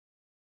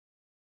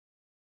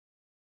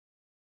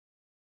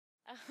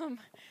Um,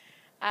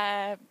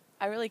 I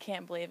really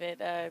can't believe it.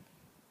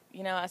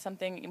 As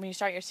something when you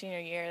start your senior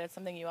year, that's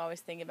something you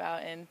always think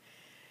about, and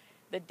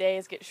the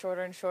days get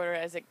shorter and shorter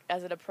as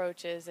it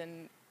approaches.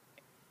 And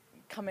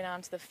coming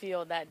onto the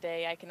field that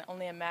day, I can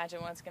only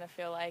imagine what it's going to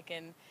feel like,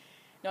 and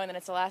knowing that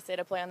it's the last day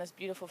to play on this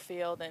beautiful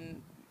field,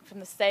 and from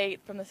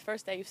the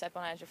first day you step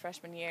on it as your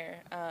freshman year,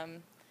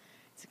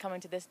 to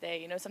coming to this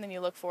day, something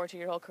you look forward to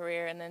your whole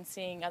career, and then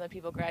seeing other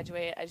people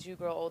graduate as you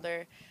grow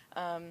older.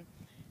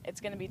 It's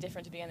going to be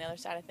different to be on the other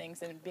side of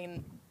things and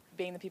being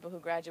the people who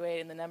graduate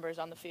and the numbers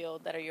on the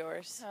field that are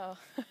yours. So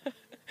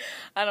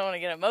I don't want to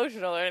get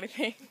emotional or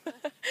anything,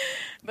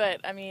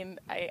 but I mean,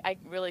 I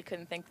really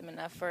couldn't thank them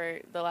enough for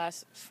the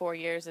last 4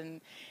 years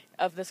and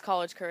of this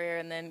college career,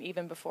 and then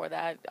even before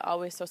that,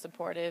 always so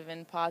supportive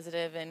and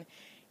positive and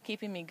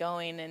keeping me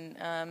going.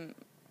 And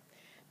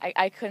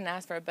I couldn't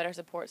ask for a better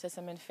support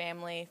system and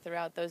family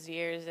throughout those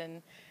years.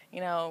 And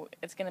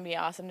it's going to be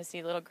awesome to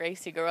see little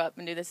Gracie grow up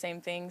and do the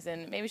same things.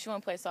 And maybe she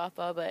won't play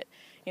softball, but,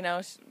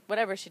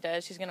 whatever she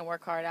does, she's going to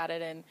work hard at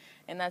it.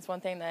 And that's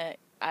one thing that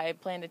I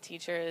plan to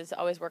teach her is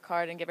always work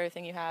hard and give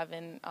everything you have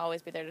and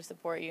always be there to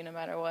support you no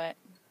matter what.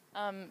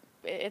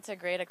 It's a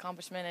great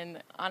accomplishment.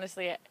 And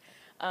honestly,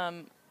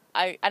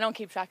 I don't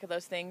keep track of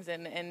those things.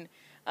 And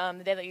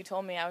the day that you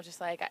told me, I was just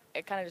like,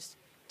 I kind of just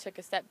took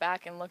a step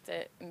back and looked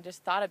at and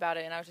just thought about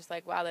it, and I was just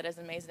like, wow, that is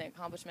an amazing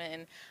accomplishment.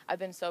 And I've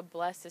been so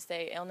blessed to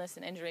stay illness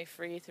and injury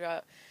free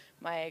throughout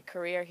my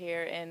career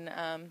here,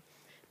 and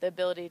the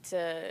ability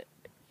to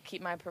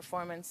keep my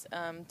performance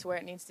to where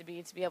it needs to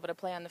be able to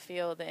play on the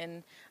field.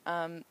 And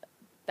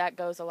that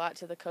goes a lot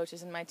to the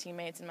coaches and my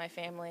teammates and my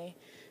family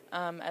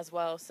as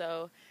well.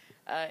 So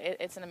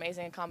it's an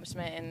amazing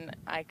accomplishment, and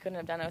I couldn't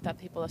have done it without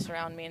people to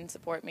surround me and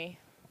support me.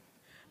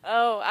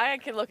 Oh, I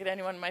could look at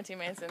any one of my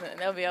teammates and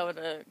they'll be able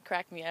to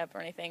crack me up or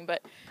anything.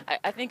 But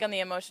I think on the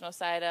emotional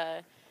side,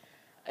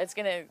 it's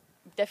going to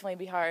definitely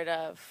be hard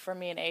for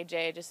me and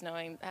AJ, just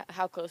knowing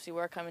how close we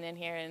were coming in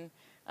here. And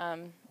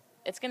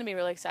it's going to be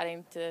really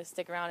exciting to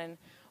stick around and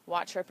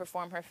watch her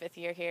perform her 5th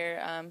year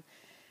here.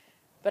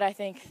 But I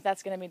think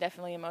that's going to be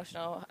definitely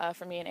emotional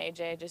for me and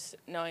AJ, just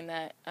knowing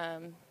that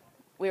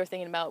we were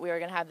thinking about we were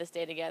going to have this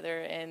day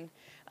together, and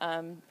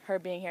her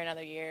being here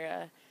another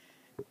year.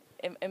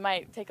 It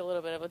might take a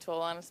little bit of a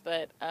toll on us,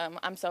 but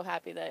I'm so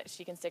happy that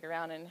she can stick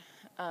around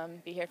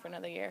and be here for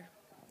another year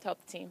to help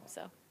the team.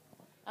 So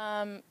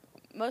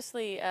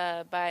mostly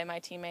by my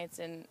teammates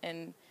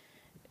and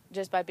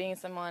just by being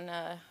someone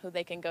who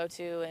they can go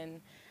to,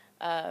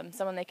 and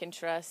someone they can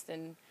trust,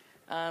 and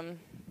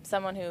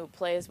someone who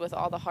plays with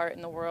all the heart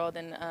in the world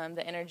and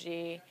the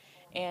energy,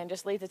 and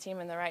just leads the team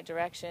in the right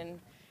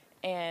direction,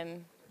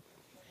 and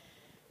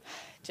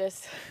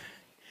just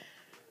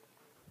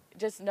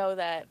know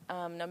that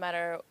no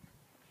matter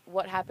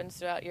what happens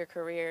throughout your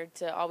career,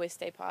 to always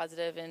stay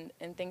positive,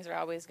 and things are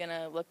always going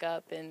to look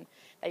up, and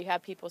that you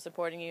have people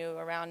supporting you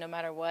around no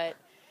matter what,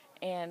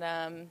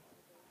 and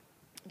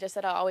just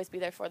that I'll always be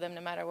there for them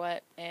no matter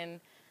what, and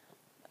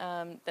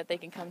that they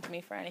can come to me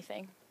for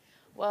anything.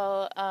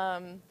 Well,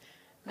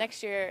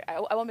 next year,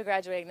 I won't be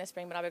graduating this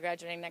spring, but I'll be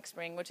graduating next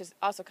spring, which is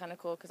also kind of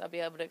cool because I'll be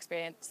able to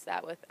experience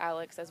that with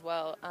Alex as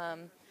well.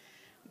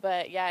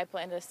 But yeah, I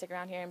plan to stick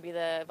around here and be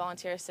the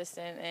volunteer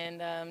assistant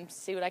and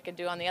see what I can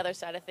do on the other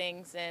side of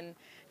things, and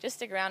just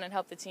stick around and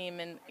help the team.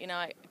 And,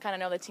 I kind of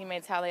know the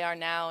teammates how they are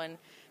now, and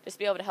just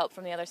be able to help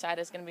from the other side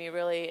is going to be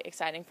really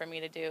exciting for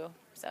me to do.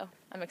 So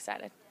I'm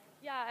excited.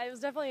 Yeah, it was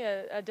definitely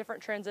a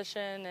different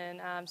transition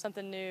and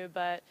something new,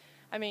 but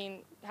I mean,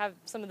 have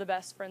some of the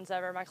best friends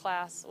ever. My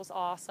class was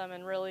awesome,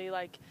 and really,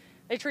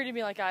 they treated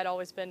me like I'd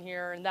always been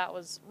here, and that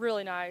was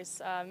really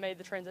nice. Made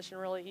the transition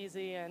really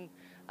easy, and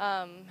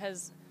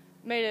has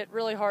made it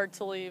really hard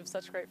to leave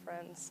such great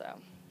friends. So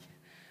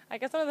I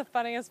guess one of the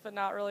funniest but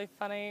not really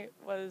funny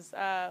was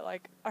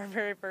our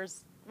very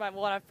first, when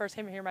I first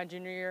came here my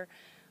junior year,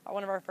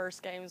 one of our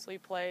first games we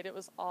played, it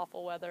was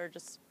awful weather, it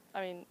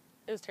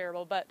was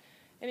terrible. But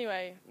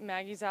anyway,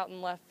 Maggie's out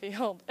in left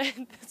field,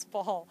 and this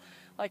ball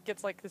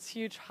gets this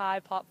huge high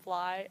pop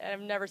fly, and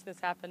I've never seen this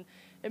happen.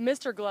 It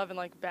missed her glove and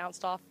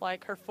bounced off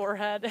her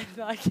forehead,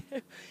 and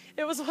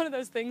it was one of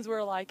those things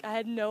where I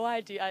had no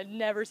idea. I'd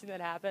never seen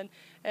that happen,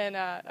 and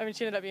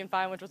she ended up being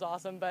fine, which was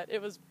awesome. But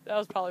that was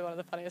probably one of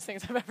the funniest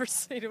things I've ever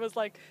seen. It was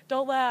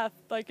don't laugh,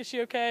 is she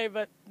okay?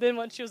 But then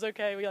once she was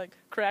okay, we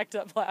cracked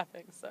up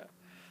laughing. So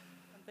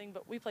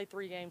but we play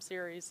 3-game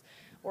series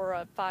or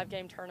a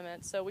 5-game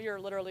tournament, so we are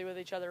literally with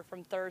each other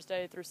from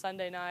Thursday through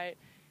Sunday night.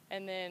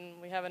 And then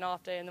we have an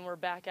off day, and then we're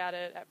back at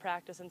it at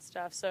practice and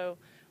stuff. So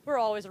we're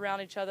always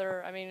around each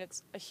other.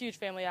 It's a huge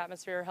family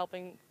atmosphere,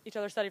 helping each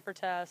other study for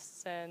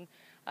tests and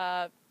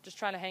just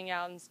trying to hang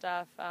out and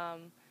stuff.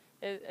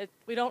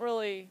 We don't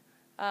really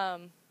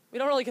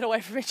get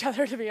away from each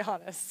other, to be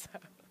honest. So.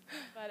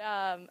 But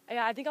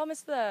yeah, I think I'll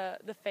miss the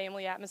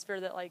family atmosphere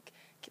that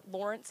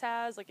Lawrence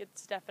has.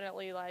 It's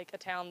definitely a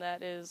town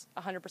that is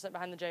 100%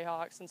 behind the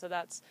Jayhawks, and so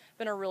that's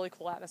been a really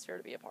cool atmosphere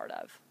to be a part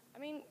of. I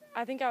mean,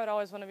 I think I would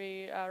always want to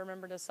be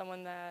remembered as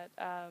someone that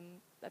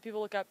that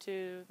people look up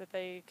to, that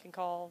they can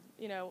call,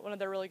 one of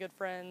their really good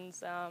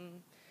friends,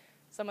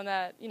 someone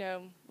that,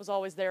 was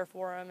always there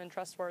for them and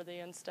trustworthy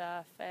and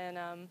stuff. And,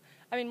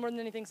 I mean, more than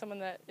anything, someone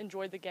that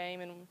enjoyed the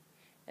game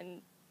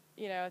and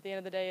at the end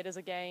of the day, it is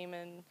a game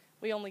and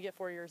we only get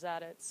 4 years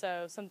at it.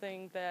 So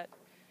something that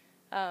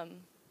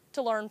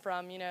to learn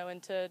from,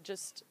 and to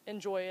just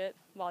enjoy it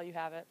while you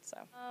have it. So,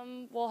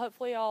 well,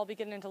 hopefully I'll be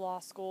getting into law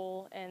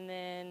school, and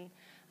then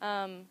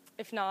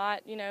if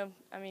not, getting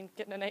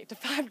an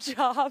 8-to-5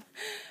 job.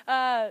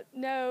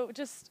 No,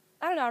 just,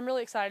 I don't know, I'm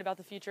really excited about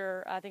the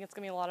future. I think it's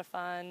going to be a lot of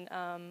fun.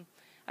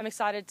 I'm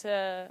excited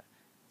to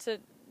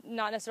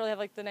not necessarily have,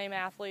 like, the name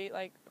athlete,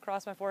 like,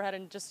 across my forehead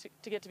and just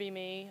to get to be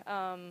me.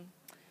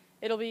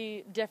 It'll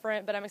be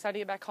different, but I'm excited to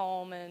get back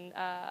home and,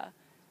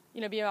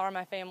 be around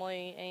my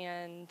family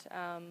and,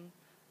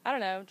 I don't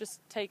know,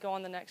 just take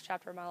on the next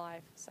chapter of my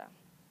life, so.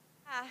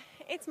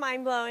 It's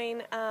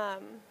mind-blowing.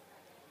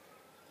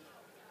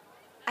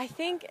 I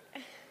think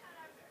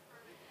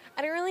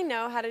I don't really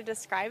know how to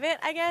describe it,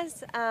 I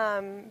guess,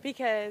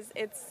 because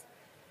it's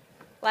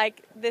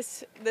like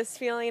this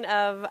feeling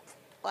of,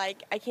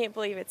 like, I can't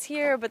believe it's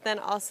here, but then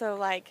also,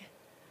 like,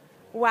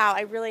 wow,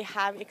 I really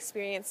have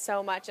experienced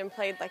so much and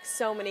played, like,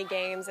 so many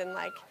games, and,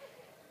 like,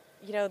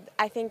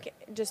 I think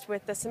just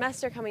with the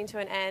semester coming to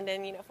an end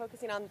and,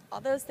 focusing on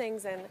all those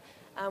things, and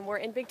we're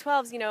in Big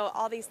 12s,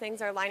 all these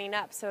things are lining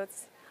up, so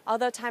it's,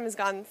 although time has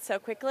gone so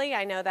quickly,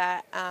 I know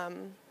that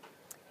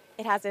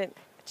it hasn't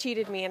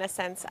cheated me in a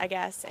sense, I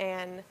guess,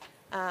 and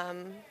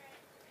I'm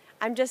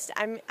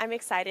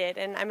excited,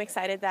 and I'm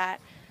excited that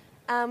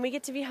we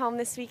get to be home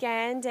this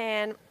weekend,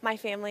 and my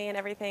family and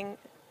everything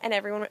and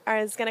everyone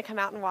is going to come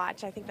out and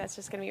watch. I think that's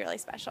just going to be really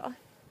special.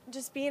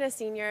 Just being a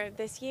senior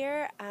this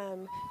year,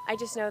 I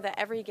just know that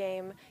every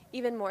game,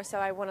 even more so,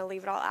 I want to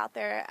leave it all out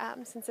there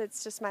since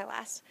it's just my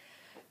last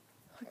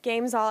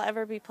games I'll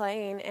ever be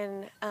playing.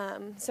 And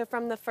so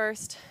from the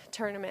first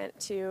tournament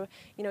to,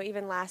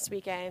 even last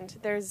weekend,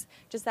 there's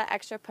just that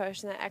extra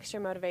push and that extra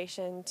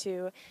motivation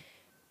to,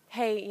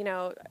 hey,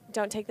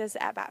 don't take this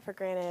at bat for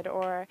granted,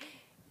 or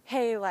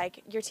hey,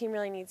 like, your team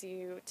really needs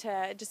you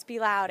to just be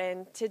loud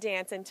and to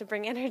dance and to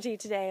bring energy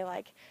today,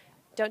 like,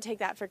 don't take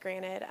that for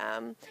granted.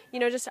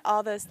 Just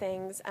all those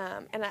things.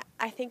 And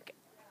I think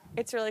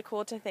it's really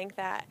cool to think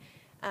that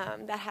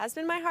that has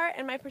been my heart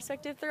and my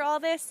perspective through all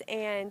this.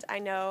 And I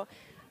know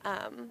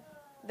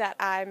that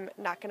I'm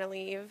not going to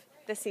leave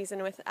this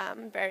season with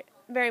very,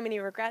 very many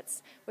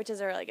regrets, which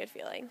is a really good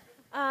feeling.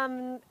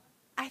 I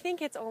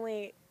think it's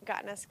only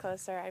gotten us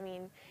closer. I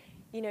mean,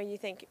 you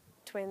think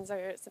twins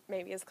are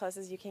maybe as close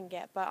as you can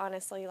get, but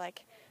honestly,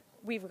 like,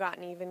 we've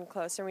gotten even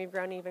closer, and we've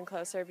grown even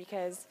closer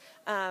because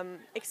you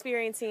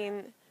experience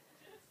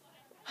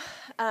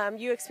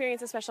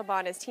a special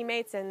bond as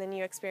teammates, and then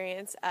you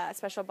experience a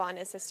special bond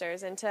as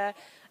sisters, and to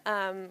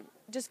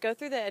just go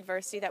through the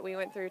adversity that we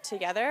went through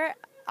together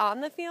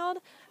on the field,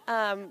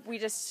 we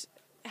just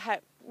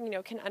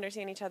can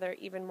understand each other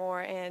even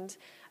more, and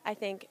I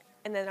think,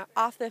 and then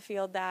off the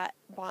field, that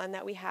bond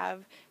that we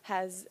have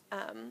has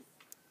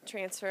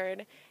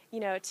transferred,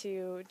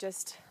 to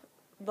just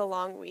the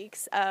long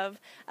weeks of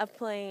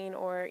playing,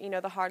 or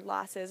the hard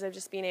losses of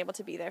just being able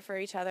to be there for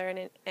each other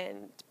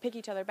and pick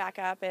each other back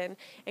up and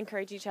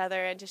encourage each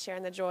other, and just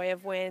sharing the joy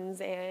of wins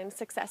and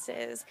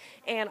successes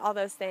and all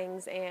those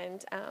things.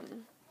 And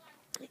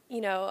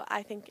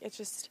I think it's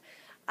just,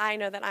 I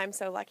know that I'm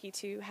so lucky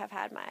to have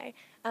had my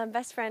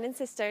best friend and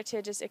sister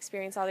to just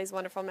experience all these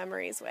wonderful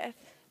memories with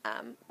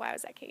while I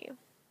was at KU.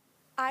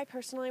 I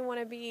personally want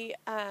to be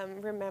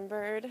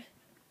remembered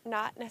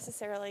not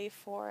necessarily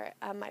for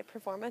my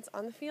performance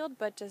on the field,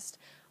 but just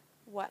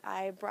what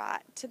I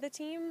brought to the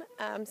team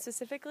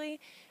specifically.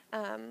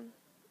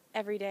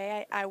 Every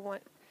day I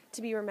want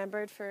to be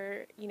remembered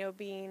for,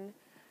 being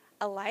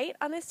a light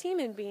on this team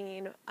and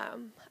being a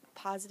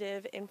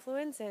positive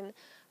influence, and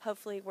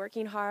hopefully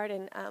working hard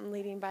and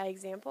leading by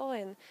example.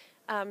 And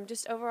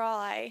just overall,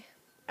 I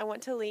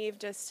want to leave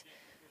just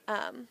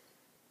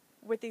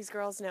with these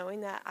girls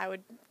knowing that I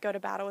would go to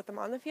battle with them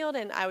on the field,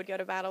 and I would go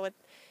to battle with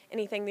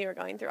anything they were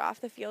going through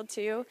off the field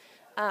too.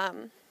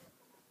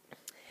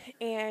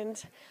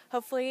 And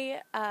hopefully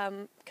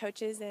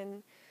coaches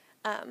and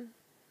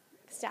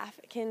staff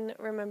can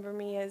remember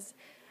me as,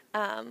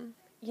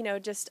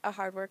 just a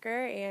hard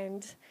worker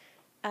and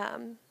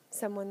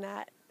someone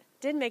that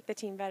did make the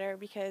team better,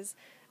 because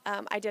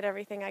I did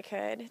everything I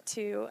could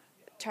to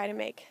try to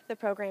make the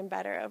program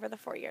better over the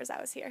 4 years I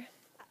was here.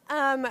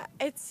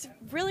 It's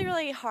really,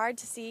 really hard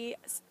to see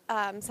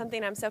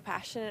something I'm so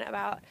passionate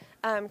about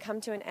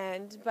come to an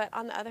end. But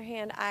on the other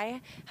hand,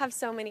 I have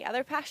so many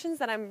other passions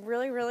that I'm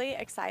really, really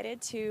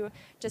excited to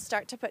just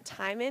start to put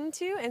time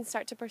into and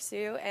start to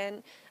pursue.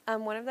 And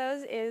one of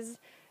those is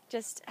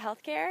just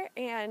healthcare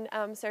and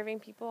serving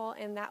people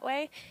in that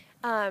way.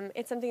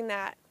 It's something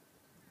that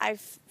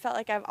I've felt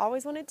like I've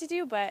always wanted to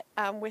do, but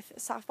with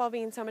softball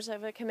being so much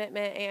of a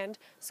commitment and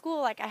school,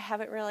 like, I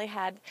haven't really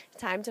had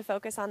time to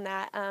focus on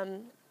that.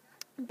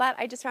 But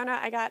I just found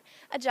out I got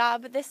a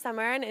job this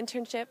summer, an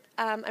internship.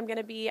 I'm going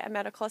to be a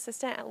medical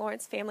assistant at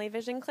Lawrence Family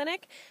Vision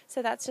Clinic.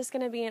 So that's just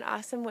going to be an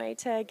awesome way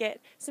to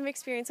get some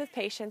experience with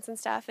patients and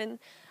stuff. And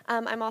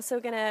I'm also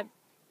going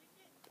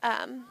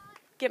to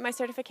get my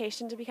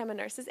certification to become a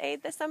nurse's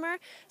aide this summer.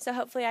 So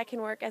hopefully I can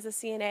work as a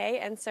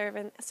CNA and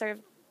serve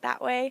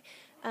that way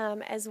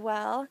as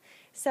well.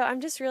 So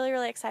I'm just really,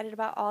 really excited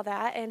about all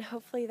that, and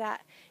hopefully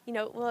that,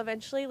 will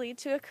eventually lead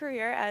to a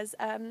career as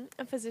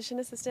a physician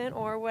assistant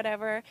or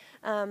whatever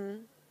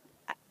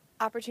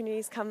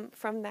opportunities come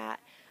from that.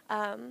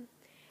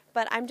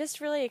 But I'm just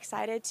really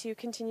excited to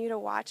continue to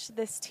watch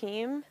this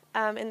team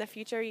in the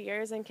future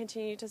years and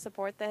continue to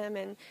support them,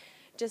 and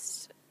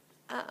just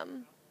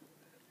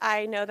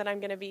I know that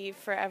I'm going to be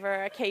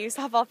forever a KU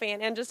softball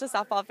fan and just a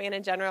softball fan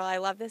in general. I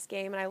love this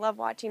game, and I love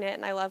watching it,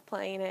 and I love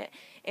playing it.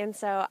 And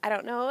so I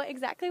don't know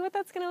exactly what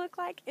that's going to look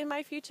like in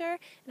my future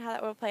and how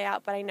that will play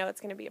out, but I know it's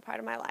going to be a part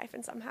of my life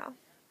and somehow.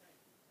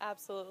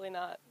 Absolutely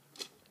not.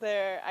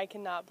 I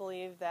cannot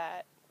believe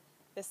that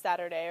this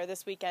Saturday or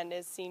this weekend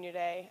is senior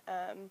day.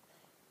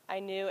 I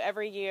knew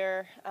every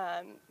year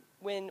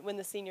when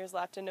the seniors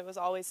left, and it was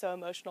always so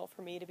emotional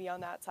for me to be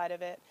on that side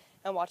of it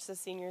and watch the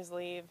seniors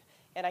leave.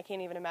 And I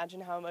can't even imagine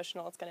how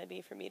emotional it's going to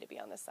be for me to be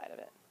on this side of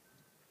it.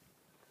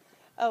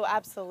 Oh,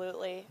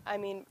 absolutely. I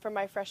mean, from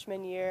my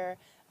freshman year,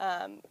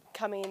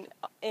 coming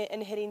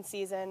and hitting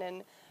season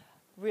and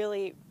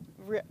really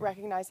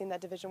recognizing that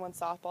Division I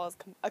softball is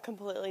a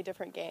completely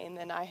different game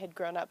than I had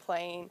grown up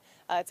playing.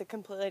 It's a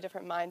completely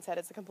different mindset.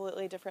 It's a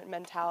completely different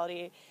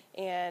mentality.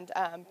 And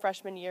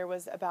freshman year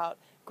was about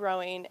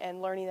growing and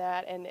learning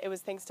that. And it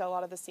was thanks to a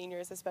lot of the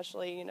seniors,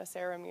 especially,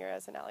 Sarah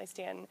Ramirez and Allie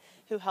Stanton,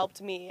 who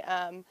helped me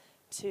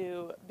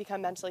to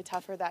become mentally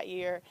tougher that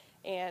year,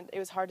 and it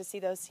was hard to see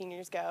those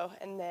seniors go.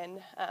 And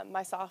then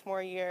my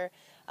sophomore year,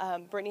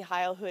 Brittany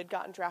Heil, who had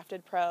gotten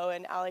drafted pro,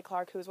 and Allie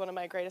Clark, who was one of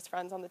my greatest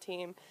friends on the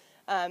team,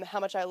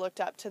 how much I looked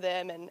up to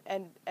them,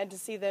 and to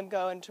see them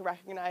go and to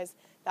recognize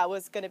that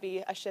was going to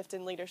be a shift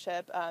in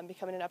leadership,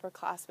 becoming an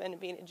upperclassman and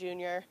being a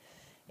junior,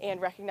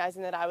 and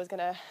recognizing that I was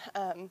going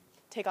to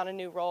take on a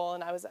new role,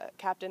 and I was a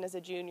captain as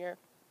a junior.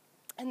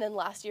 And then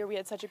last year we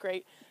had such a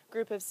great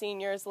group of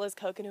seniors, Liz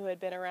Koken, who had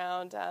been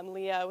around,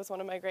 Leah was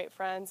one of my great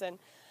friends, and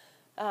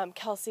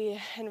Kelsey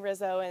and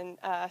Rizzo and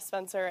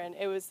Spencer, and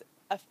it was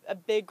a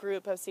big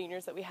group of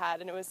seniors that we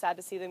had, and it was sad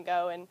to see them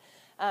go.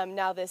 And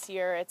now this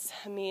year it's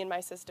me and my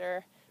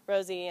sister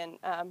Rosie and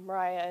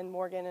Mariah and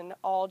Morgan, and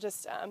all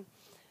just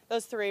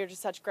those three are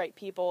just such great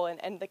people,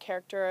 and the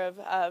character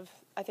of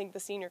I think the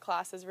senior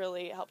class has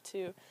really helped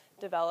to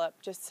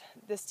develop just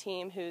this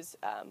team who's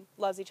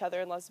loves each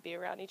other and loves to be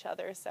around each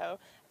other. So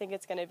I think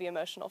it's going to be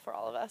emotional for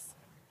all of us.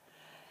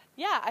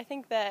 Yeah, I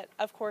think that,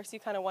 of course, you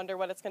kind of wonder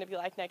what it's going to be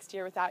like next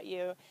year without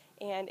you.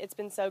 And it's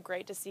been so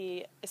great to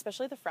see,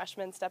 especially the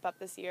freshmen step up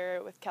this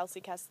year with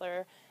Kelsey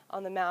Kessler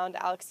on the mound,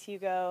 Alex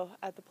Hugo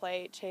at the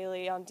plate,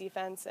 Chaley on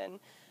defense, and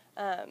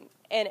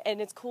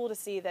it's cool to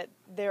see that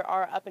there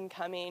are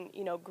up-and-coming,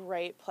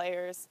 great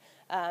players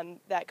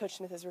that Coach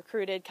Smith has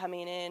recruited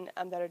coming in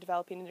that are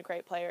developing into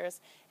great players,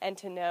 and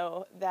to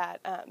know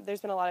that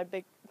there's been a lot of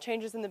big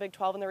changes in the Big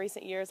 12 in the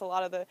recent years. A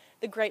lot of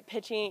the great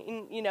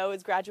pitching,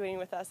 is graduating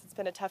with us. It's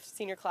been a tough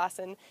senior class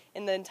in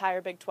the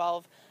entire Big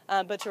 12,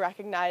 but to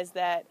recognize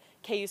that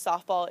KU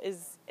softball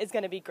is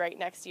going to be great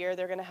next year.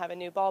 They're going to have a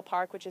new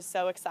ballpark, which is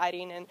so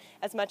exciting, and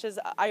as much as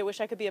I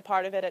wish I could be a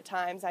part of it at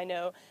times, I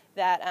know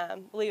that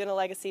leaving a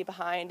legacy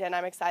behind, and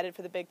I'm excited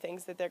for the big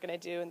things that they're going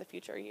to do in the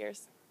future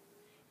years.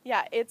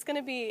 Yeah, it's going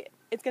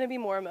to be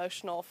more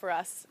emotional for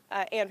us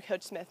and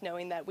Coach Smith,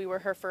 knowing that we were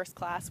her first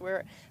class.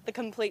 We're the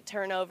complete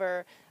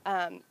turnover.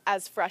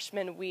 As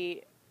freshmen,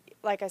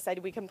 like I said,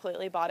 we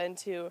completely bought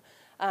into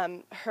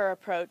her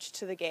approach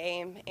to the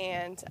game,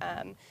 and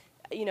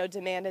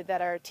demanded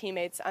that our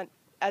teammates,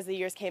 as the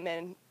years came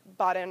in,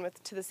 bought in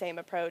to the same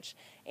approach.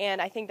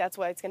 And I think that's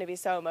why it's going to be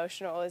so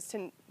emotional, is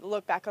to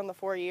look back on the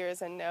 4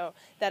 years and know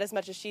that as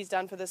much as she's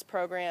done for this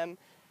program,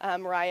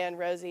 Mariah and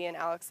Rosie and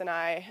Alex and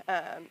I,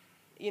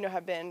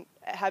 have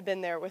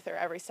been there with her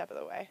every step of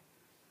the way.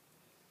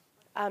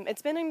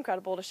 It's been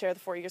incredible to share the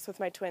 4 years with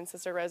my twin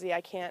sister Rosie.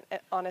 I can't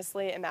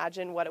honestly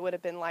imagine what it would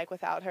have been like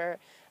without her.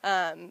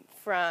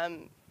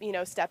 From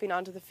stepping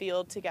onto the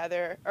field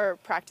together, or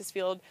practice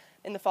field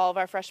in the fall of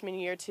our freshman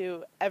year,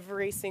 to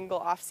every single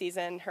off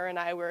season, her and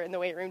I were in the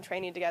weight room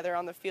training together,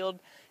 on the field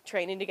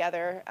training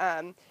together.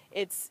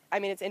 It's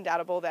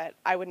indubitable that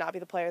I would not be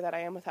the player that I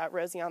am without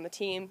Rosie on the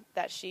team.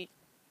 That she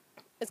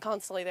is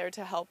constantly there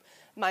to help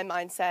my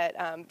mindset.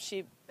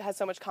 She has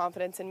so much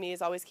confidence in me,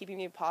 is always keeping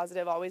me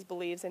positive, always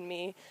believes in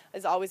me,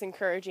 is always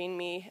encouraging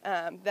me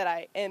that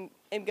I am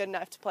good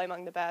enough to play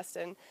among the best.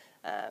 And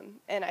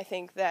I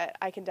think that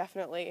I can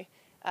definitely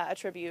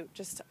attribute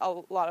just a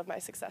lot of my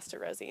success to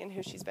Rosie and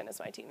who she's been as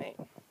my teammate.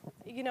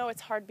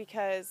 It's hard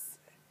because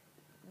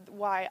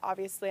why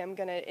obviously I'm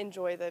going to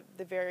enjoy the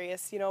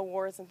various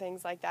awards and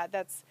things like that.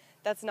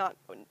 That's not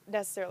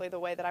necessarily the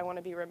way that I want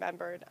to be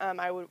remembered.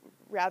 I would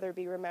rather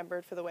be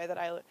remembered for the way that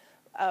I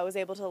was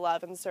able to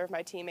love and serve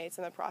my teammates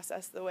in the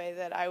process, the way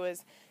that I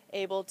was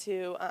able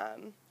to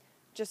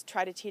just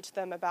try to teach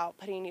them about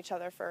putting each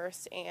other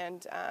first,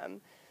 and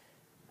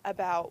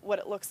about what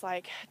it looks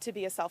like to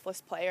be a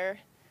selfless player,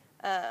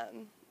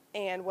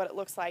 and what it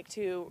looks like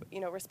to,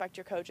 respect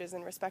your coaches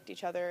and respect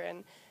each other.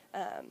 And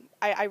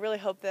I really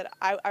hope that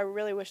I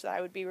really wish that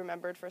I would be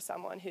remembered for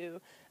someone who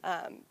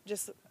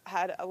just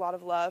had a lot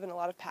of love and a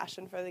lot of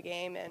passion for the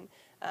game, and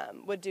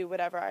would do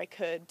whatever I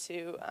could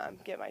to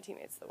get my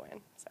teammates the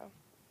win. So,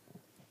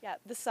 yeah,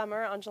 this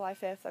summer on July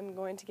 5th, I'm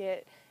going to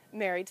get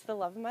married to the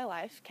love of my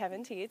life,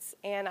 Kevin Teets,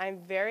 and I'm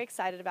very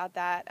excited about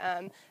that.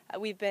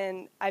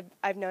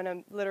 I've known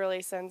him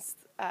literally since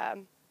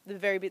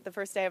the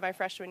first day of my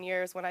freshman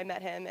year is when I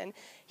met him, and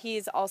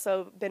he's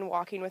also been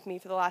walking with me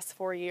for the last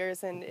 4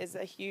 years and is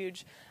a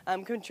huge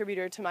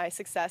contributor to my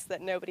success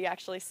that nobody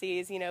actually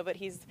sees, but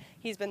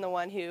he's been the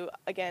one who,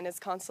 again, is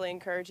constantly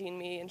encouraging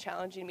me and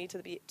challenging me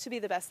to be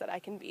the best that I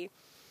can be.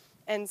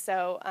 And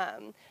so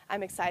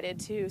I'm excited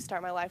to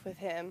start my life with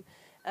him.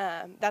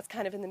 That's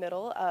kind of in the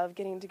middle of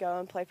getting to go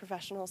and play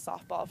professional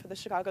softball for the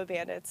Chicago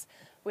Bandits,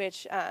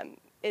 which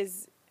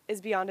is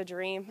beyond a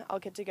dream. I'll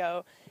get to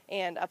go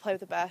and play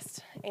with the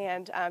best,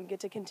 and get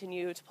to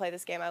continue to play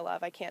this game I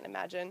love. I can't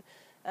imagine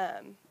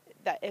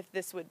that if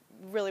this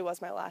really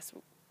was my last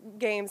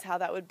games, how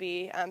that would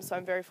be. So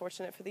I'm very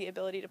fortunate for the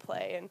ability to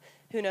play, and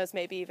who knows,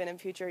 maybe even in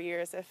future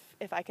years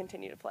if I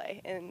continue to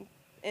play in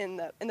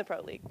the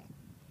pro league.